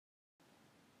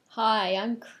Hi,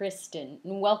 I'm Kristen,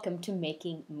 and welcome to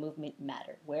Making Movement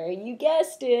Matter, where you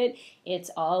guessed it,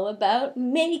 it's all about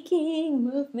making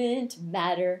movement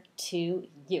matter to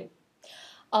you.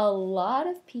 A lot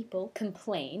of people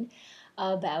complain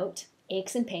about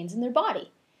aches and pains in their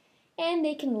body, and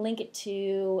they can link it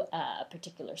to a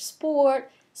particular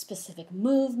sport, specific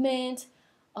movement.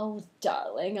 Oh,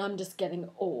 darling, I'm just getting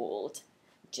old.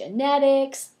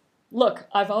 Genetics. Look,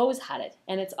 I've always had it,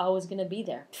 and it's always going to be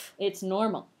there. It's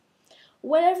normal.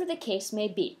 Whatever the case may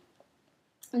be.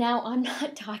 Now, I'm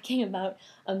not talking about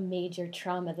a major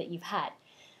trauma that you've had,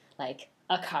 like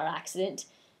a car accident,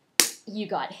 you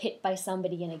got hit by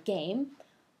somebody in a game,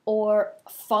 or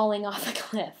falling off a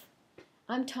cliff.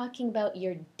 I'm talking about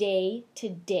your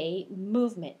day-to-day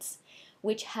movements,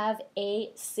 which have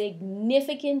a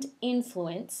significant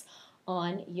influence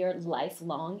on your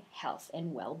lifelong health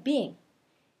and well-being.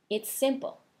 It's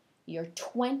simple. Your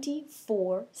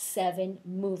 24/7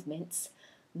 movements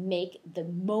make the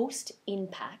most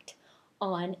impact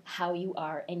on how you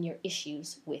are and your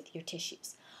issues with your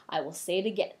tissues. I will say it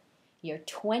again. Your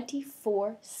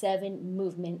 24/7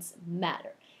 movements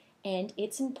matter, and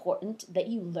it's important that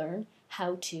you learn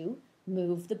how to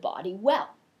move the body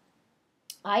well.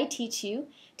 I teach you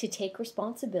to take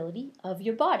responsibility of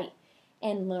your body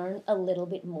and learn a little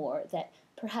bit more that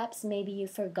perhaps maybe you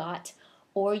forgot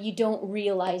or you don't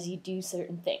realize you do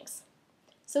certain things.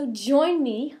 So join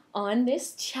me on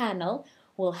this channel.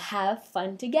 We'll have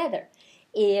fun together.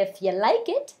 If you like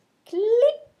it,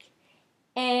 click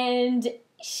and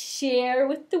share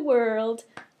with the world.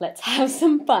 Let's have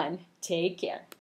some fun. Take care.